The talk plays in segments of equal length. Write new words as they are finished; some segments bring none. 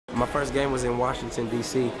My first game was in Washington,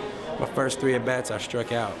 D.C. My first 3 at-bats, I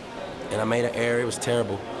struck out. And I made an error. It was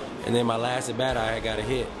terrible. And then my last at-bat, I got a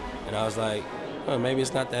hit. And I was like, oh, maybe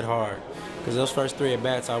it's not that hard. Because those first 3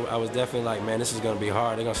 at-bats, I was definitely like, man, this is going to be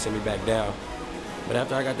hard. They're going to send me back down. But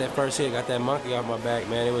after I got that first hit, got that monkey off my back,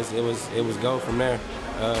 man, it was go from there.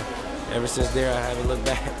 Ever since there, I haven't looked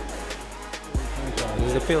back.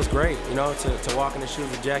 It feels great, you know, to walk in the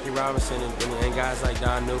shoes of Jackie Robinson and guys like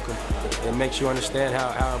Don Newcomb. It makes you understand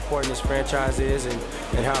how important this franchise is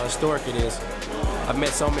and how historic it is. I've met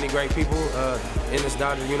so many great people in this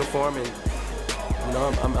Dodger uniform, and you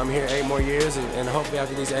know, I'm here 8 more years, and hopefully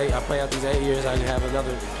after these 8, I play out these 8 years, I can have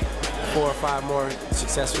another 4 or 5 more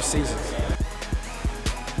successful seasons.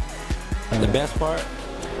 The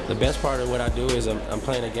best part of what I do is I'm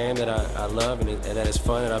playing a game that I love and that is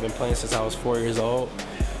fun, and I've been playing since I was 4 years old.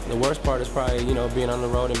 The worst part is probably, you know, being on the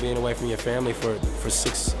road and being away from your family for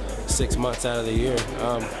 6 months out of the year.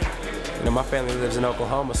 You know, my family lives in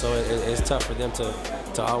Oklahoma, so it's tough for them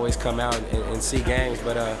to always come out and see games.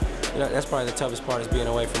 But you know, that's probably the toughest part, is being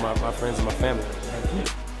away from my friends and my family.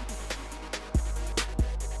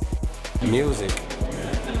 Music,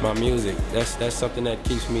 my music. That's something that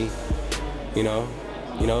keeps me, you know,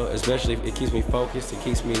 especially it keeps me focused. It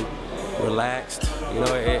keeps me relaxed. You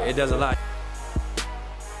know, it does a lot.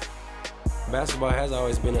 Basketball has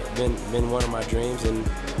always been one of my dreams, and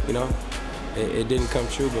you know, it didn't come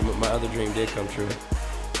true, but my other dream did come true.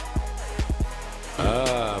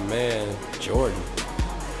 Man, Jordan.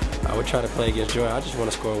 I would try to play against Jordan. I just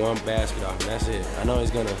want to score 1 basket off him. That's it. I know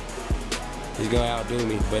he's gonna outdo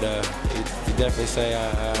me, but to definitely say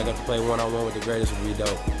I got to play one-on-one with the greatest would be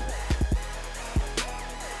dope.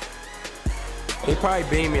 He probably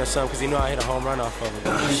beamed me or something, because he knew I hit a home run off of him.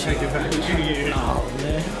 Oh,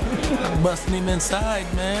 man. I'm busting him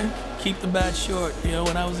inside, man. Keep the bat short. You know,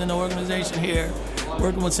 when I was in the organization here,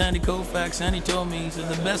 working with Sandy Koufax, Sandy told me, he said,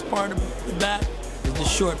 the best part of the bat is the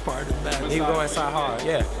short part of the bat. He would go inside hard,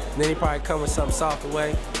 yeah. And then he probably come with something soft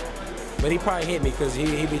away. But he probably hit me, because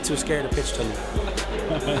he'd be too scared to pitch to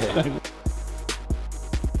me.